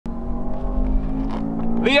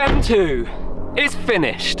The M2 is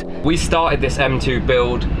finished. We started this M2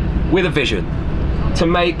 build with a vision to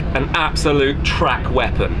make an absolute track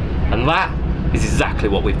weapon, and that is exactly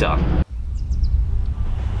what we've done.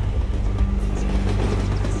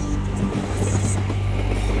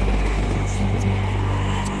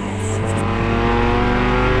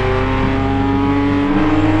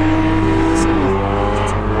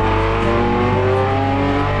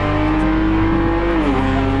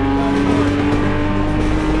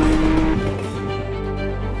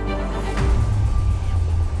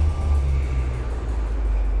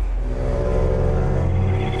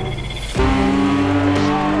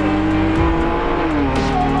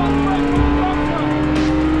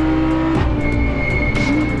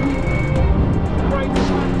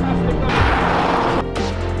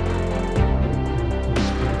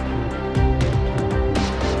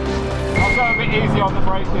 Easy on the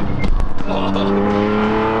braking.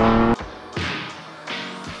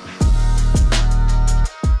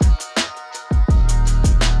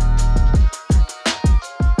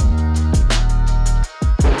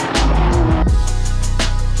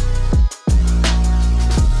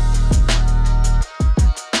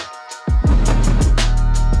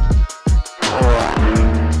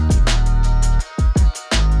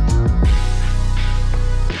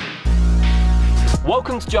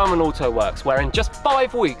 Welcome to German Auto Werks, where in just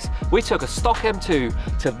 5 weeks we took a stock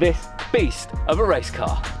M2 to this beast of a race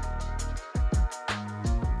car.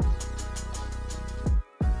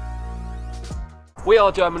 We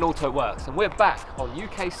are German Auto Werks, and we're back on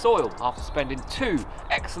UK soil after spending 2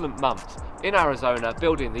 excellent months in Arizona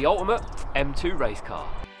building the ultimate M2 race car.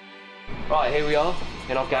 Right, here we are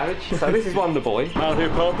in our garage. So this is Wonder Boy. Out here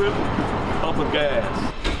pumping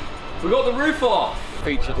gas. We got the roof off.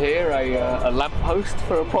 Featured here a lamppost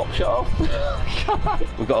for a prop shaft.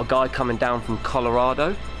 We've got a guy coming down from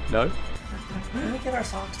Colorado. No? Can we get our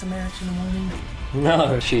socks to match in the morning?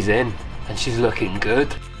 No. She's in, and she's looking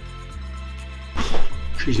good.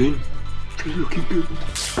 She's in. She's looking good.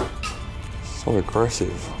 So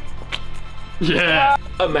aggressive. Yeah!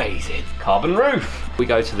 Amazing. Carbon roof. We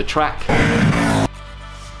go to the track.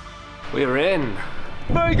 We're in.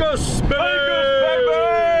 Vegas, baby!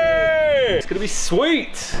 It's gonna be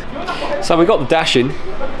sweet. So we got the dash in.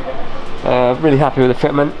 Really happy with the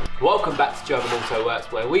fitment. Welcome back to German Auto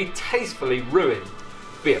Werks, where we tastefully ruined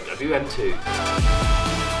BMW M2.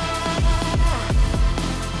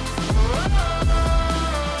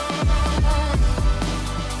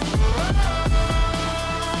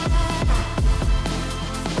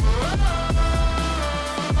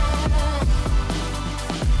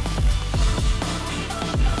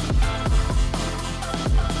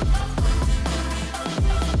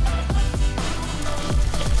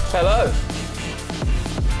 Hello.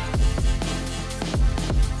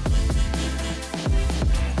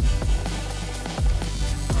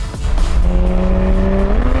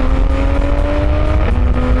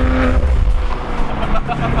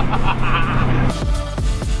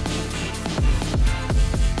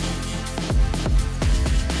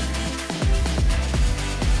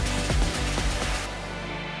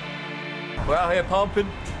 We're out here pumping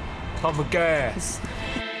gas.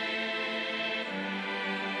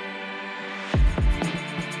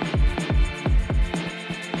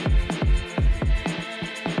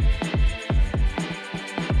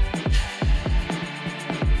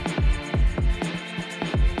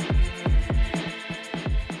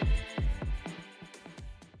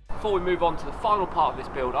 Before we move on to the final part of this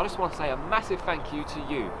build, I just want to say a massive thank you to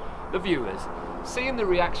you, the viewers. Seeing the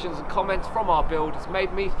reactions and comments from our build has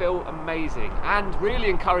made me feel amazing and really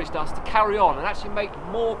encouraged us to carry on and actually make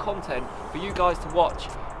more content for you guys to watch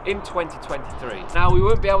in 2023. Now, we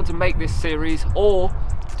won't be able to make this series or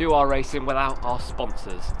do our racing without our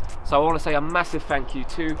sponsors. So I want to say a massive thank you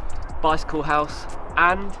to Bicycle House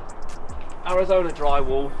and Arizona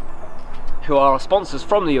Drywall, who are our sponsors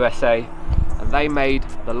from the USA, and they made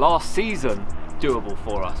the last season doable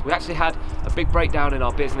for us. We actually had a big breakdown in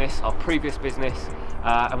our business, our previous business,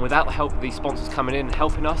 and without the help of these sponsors coming in and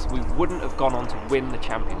helping us, we wouldn't have gone on to win the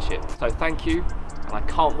championship. So thank you, and I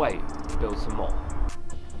can't wait to build some more.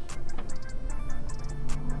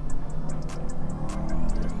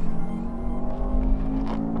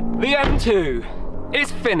 The M2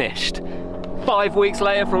 is finished. 5 weeks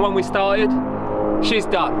later from when we started, she's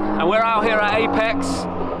done. And we're out here at Apex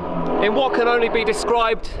in what can only be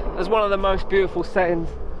described as one of the most beautiful settings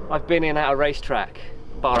I've been in at a racetrack,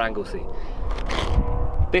 bar Anglesey.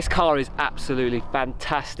 This car is absolutely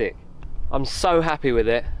fantastic. I'm so happy with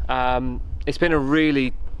it. It's been a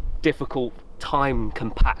really difficult, time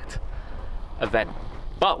compact event,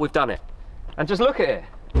 but we've done it. And just look at it.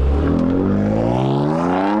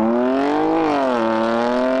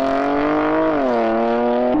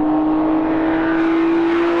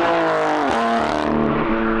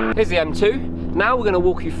 Here's the M2. Now we're going to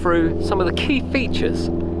walk you through some of the key features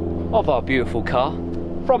of our beautiful car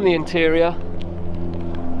from the interior.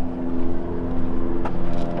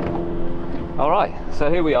 Alright,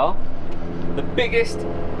 so here we are. The biggest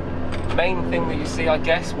main thing that you see, I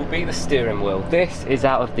guess, will be the steering wheel. This is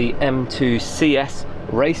out of the M2CS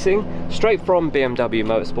Racing, straight from BMW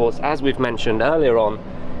Motorsports, as we've mentioned earlier on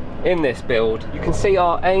in this build. You can see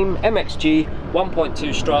our AIM MXG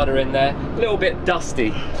 1.2 Strada in there, a little bit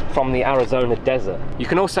dusty from the Arizona desert. You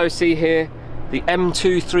can also see here the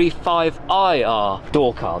M235IR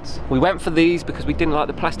door cards. We went for these because we didn't like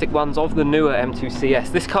the plastic ones of the newer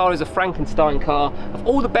M2CS. This car is a Frankenstein car of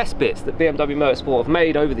all the best bits that BMW Motorsport have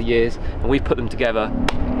made over the years, and we've put them together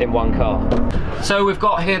in one car. So we've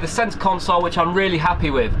got here the center console, which I'm really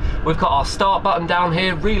happy with. We've got our start button down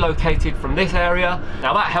here, relocated from this area.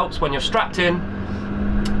 Now that helps when you're strapped in.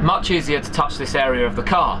 Much easier to touch this area of the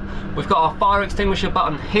car. We've got our fire extinguisher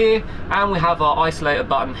button here, and we have our isolator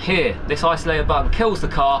button here. This isolator button kills the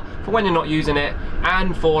car for when you're not using it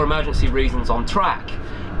and for emergency reasons on track.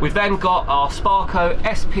 We've then got our Sparco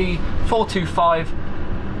SP425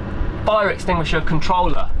 fire extinguisher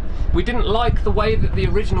controller. We didn't like the way that the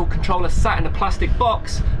original controller sat in a plastic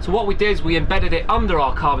box, so what we did is we embedded it under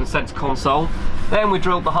our carbon center console. Then we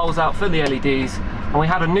drilled the holes out for the LEDs, and we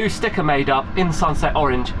had a new sticker made up in sunset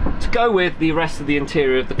orange to go with the rest of the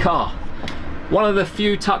interior of the car. One of the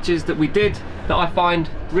few touches that we did that I find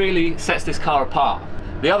really sets this car apart.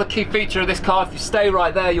 The other key feature of this car, if you stay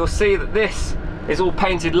right there, you'll see that this is all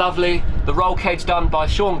painted lovely. The roll cage done by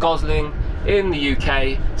Sean Gosling in the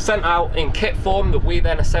UK, sent out in kit form that we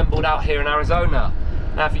then assembled out here in Arizona.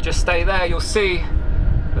 Now if you just stay there, you'll see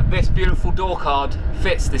that this beautiful door card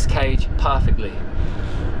fits this cage perfectly.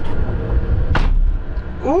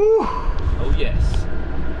 Ooh! Oh yes.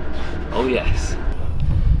 Oh yes.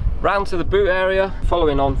 Round to the boot area,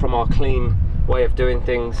 following on from our clean way of doing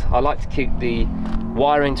things, I like to keep the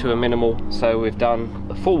wiring to a minimal, so we've done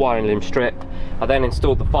a full wiring loom strip. I then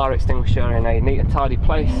installed the fire extinguisher in a neat and tidy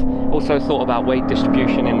place. Also thought about weight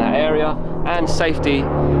distribution in that area and safety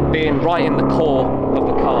being right in the core of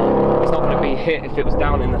the car. It's not going to be hit if it was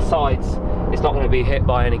down in the sides. It's not going to be hit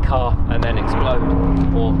by any car and then explode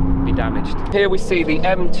or be damaged. Here we see the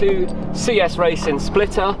M2CS Racing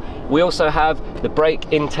splitter. We also have the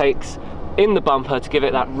brake intakes in the bumper to give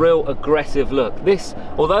it that real aggressive look. This,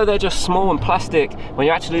 although they're just small and plastic, when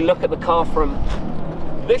you actually look at the car from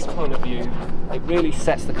this point of view, it really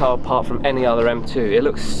sets the car apart from any other M2. It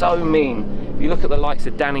looks so mean. If you look at the likes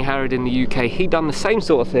of Danny Harrod in the UK, he done the same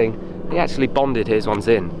sort of thing. He actually bonded his ones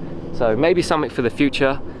in. So maybe something for the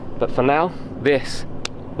future, but for now, this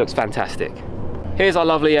looks fantastic. Here's our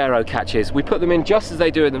lovely aero catches. We put them in just as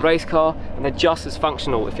they do in the race car, and they're just as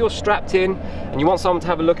functional. If you're strapped in and you want someone to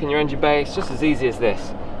have a look in your engine bay, it's just as easy as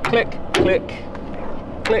this. Click, click,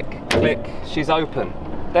 click, click, she's open.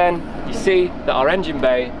 Then you see that our engine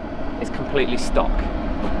bay is completely stock.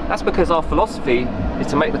 That's because our philosophy is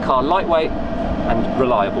to make the car lightweight and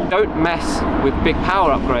reliable. Don't mess with big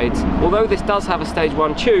power upgrades. Although this does have a stage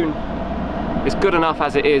 1 tune, it's good enough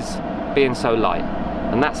as it is being so light.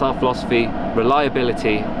 And that's our philosophy: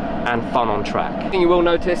 reliability and fun on track. The thing you will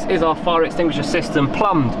notice is our fire extinguisher system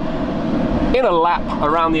plumbed in a lap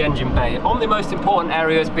around the engine bay, on the most important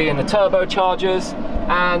areas being the turbochargers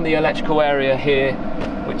and the electrical area here,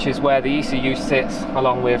 which is where the ECU sits,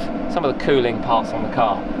 along with some of the cooling parts on the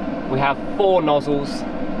car. We have 4 nozzles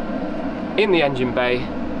in the engine bay,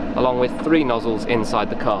 along with 3 nozzles inside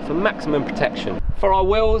the car for maximum protection. For our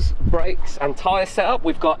wheels, brakes and tyre setup,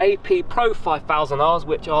 we've got AP Pro 5000Rs,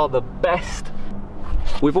 which are the best.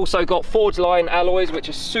 We've also got Forgeline alloys, which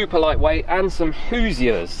are super lightweight, and some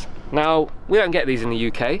Hoosiers. Now, we don't get these in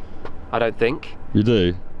the UK, I don't think. You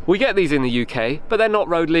do? We get these in the UK, but they're not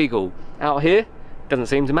road legal. Out here, doesn't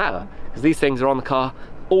seem to matter, because these things are on the car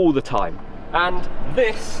all the time. And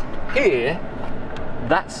this here,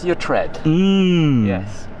 that's your tread.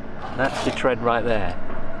 Yes, that's your tread right there.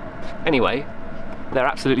 Anyway, they're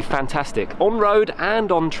absolutely fantastic on road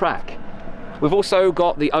and on track. We've also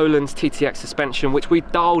got the Ohlins TTX suspension, which we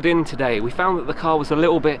dialed in today. We found that the car was a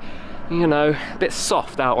little bit, you know, a bit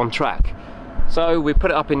soft out on track. So we put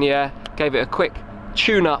it up in the air, gave it a quick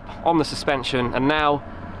tune up on the suspension, and now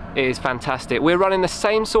it is fantastic. We're running the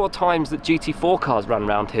same sort of times that GT4 cars run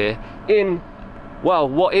around here in, well,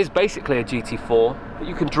 what is basically a GT4, but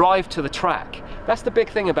you can drive to the track. That's the big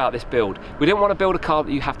thing about this build. We didn't want to build a car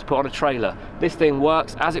that you have to put on a trailer. This thing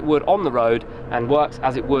works as it would on the road and works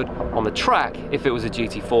as it would on the track if it was a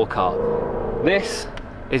GT4 car. This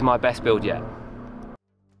is my best build yet.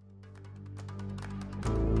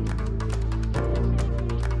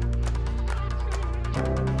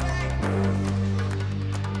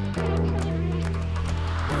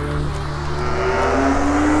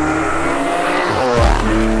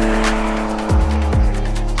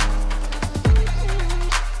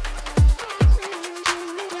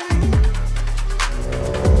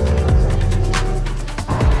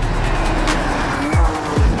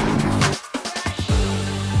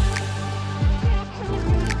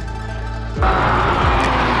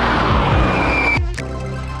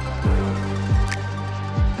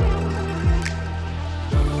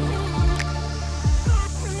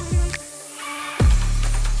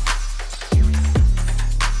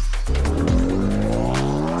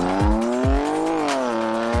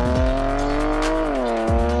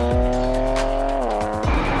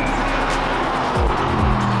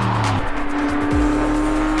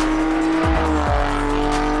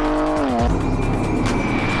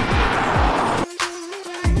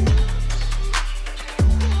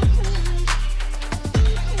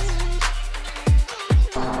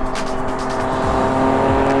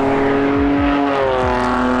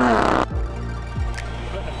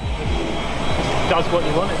 does what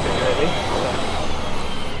you want it to, really.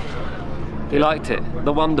 He liked it.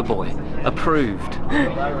 The Wonder Boy. Approved.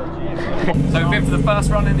 So we've been for the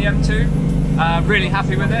first run in the M2. Really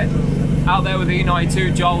happy with it. Out there with the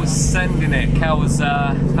E92, Joel was sending it. Kel was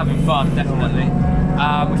having fun, definitely.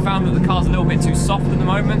 We found that the car's a little bit too soft at the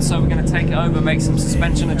moment, so we're going to take it over, make some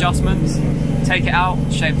suspension adjustments, take it out,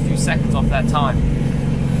 shave a few seconds off that time.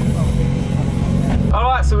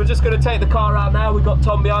 Alright, so we're just going to take the car out now. We've got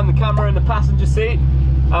Tom behind the camera in the passenger seat.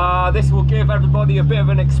 This will give everybody a bit of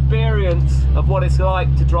an experience of what it's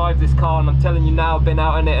like to drive this car, and I'm telling you now, I've been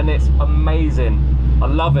out in it and it's amazing. I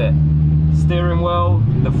love it. Steering wheel,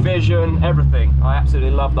 the vision, everything. I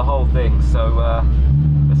absolutely love the whole thing. So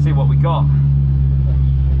let's see what we got.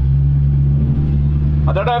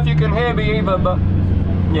 I don't know if you can hear me either, but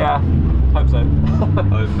yeah, hope so.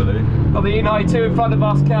 Hopefully. Got the E92 in front of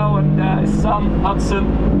us, Kel, and his son, Hudson.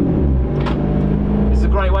 This is a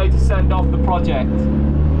great way to send off the project. Do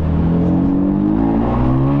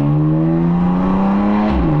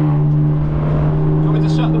you want me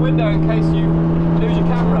to shut the window in case you lose your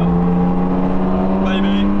camera?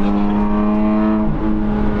 Maybe.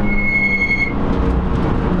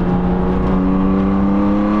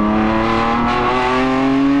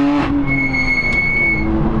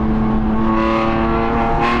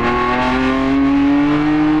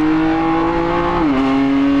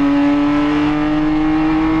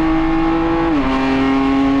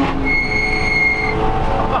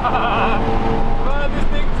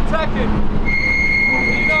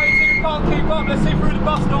 Let's see through the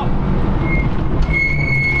bus stop.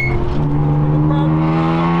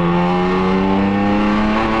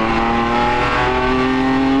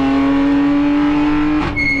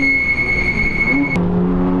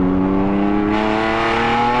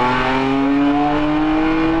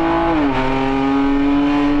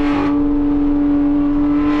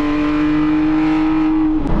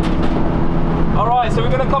 Alright, so we're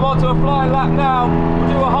going to come on to a flying lap now. We'll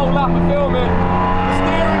do a whole lap of filming. The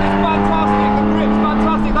steering is fantastic, the grip's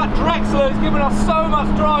fantastic. That Drexler is giving us so much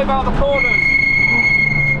drive out the corners.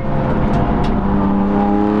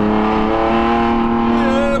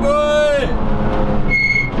 Yeah, boy!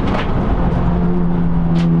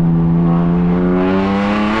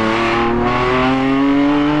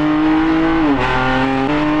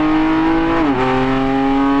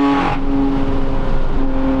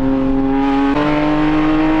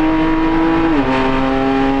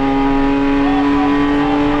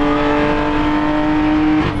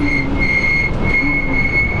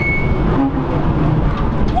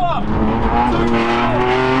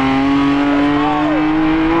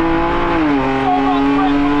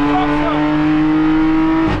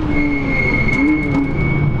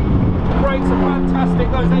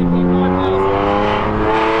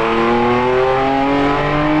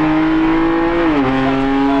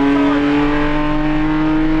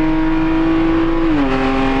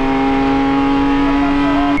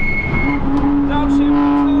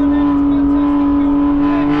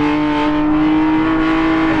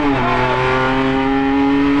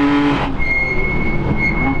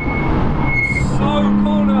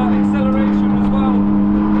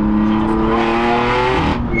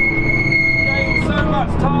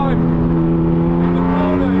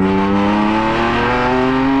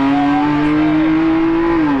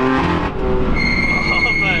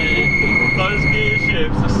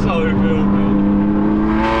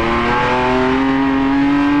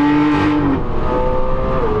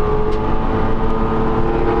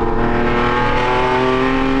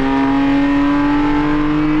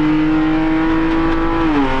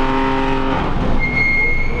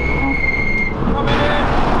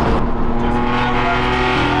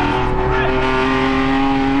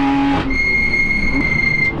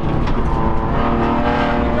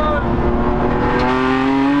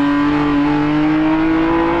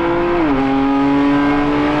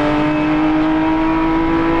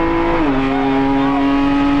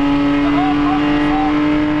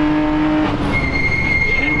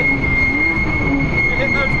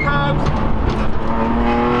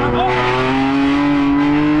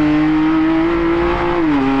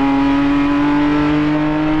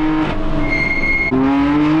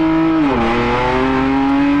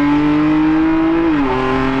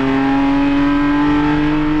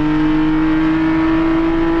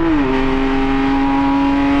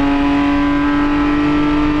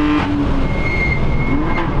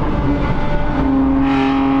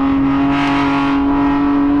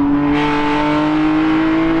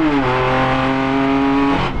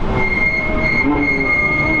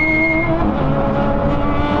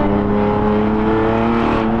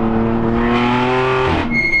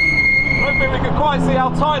 how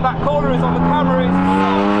tight that corner is on the camera. It's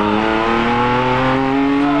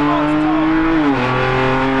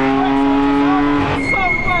so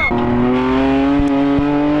well.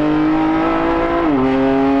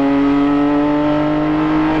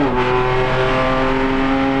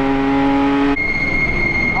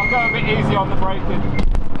 I'll go a bit easy on the braking.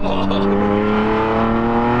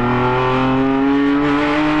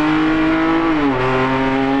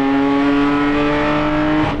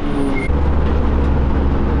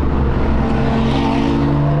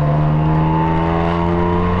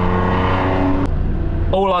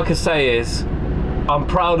 All I can say is, I'm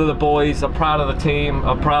proud of the boys, I'm proud of the team,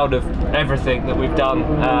 I'm proud of everything that we've done.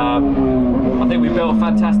 I think we built a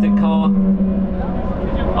fantastic car.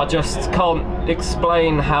 I just can't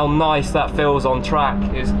explain how nice that feels on track.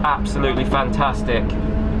 It's absolutely fantastic.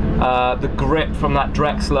 The grip from that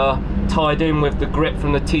Drexler tied in with the grip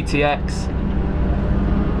from the TTX.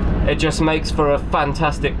 It just makes for a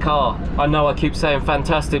fantastic car. I know I keep saying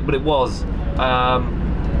fantastic, but it was.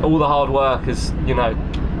 All the hard work has, you know,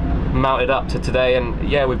 mounted up to today, and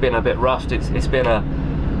yeah, we've been a bit rushed. It's been a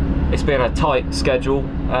tight schedule,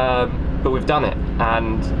 but we've done it,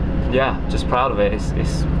 and yeah, just proud of it.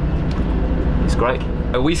 It's great.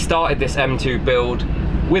 We started this M2 build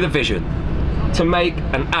with a vision to make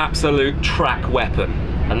an absolute track weapon,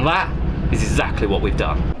 and that is exactly what we've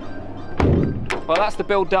done. Well, that's the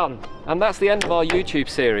build done, and that's the end of our YouTube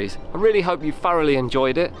series. I really hope you thoroughly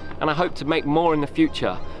enjoyed it, and I hope to make more in the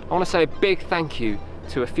future. I want to say a big thank you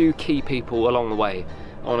to a few key people along the way.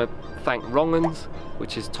 I want to thank Wrongens,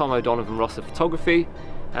 which is Tom O'Donovan Rosser Photography,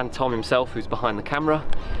 and Tom himself, who's behind the camera.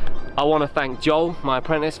 I want to thank Joel, my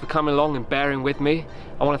apprentice, for coming along and bearing with me.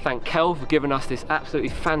 I want to thank Kel for giving us this absolutely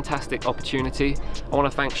fantastic opportunity. I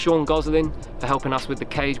want to thank Sean Gosling for helping us with the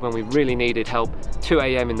cage when we really needed help. 2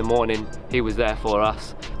 AM in the morning, he was there for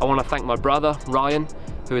us. I want to thank my brother, Ryan,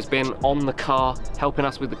 who has been on the car, helping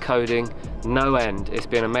us with the coding, no end. It's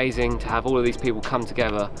been amazing to have all of these people come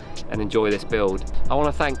together and enjoy this build. I want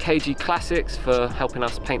to thank KG Classics for helping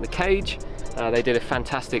us paint the cage. They did a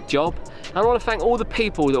fantastic job. And I want to thank all the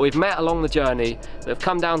people that we've met along the journey that have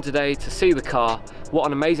come down today to see the car. What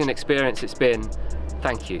an amazing experience it's been.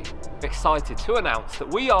 Thank you. I'm excited to announce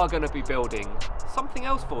that we are going to be building something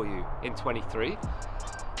else for you in 23.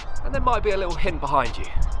 And there might be a little hint behind you.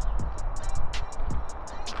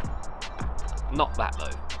 Not that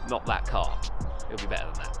though, not that car. It'll be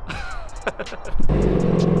better than that.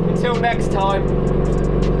 Until next time,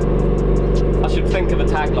 I should think of a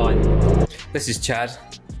tagline. This is Chad.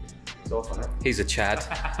 It's off on it. He's a Chad.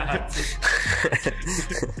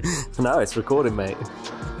 No, it's recording, mate.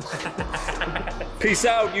 Peace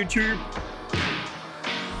out, YouTube.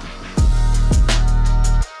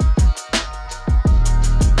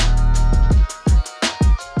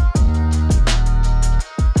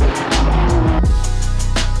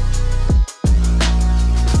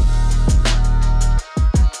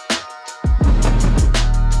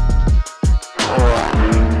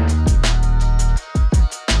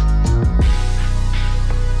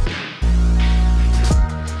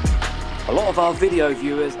 A lot of our video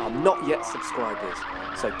viewers are not yet subscribers,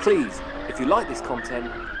 so please, if you like this content,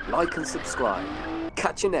 like and subscribe.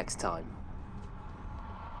 Catch you next time.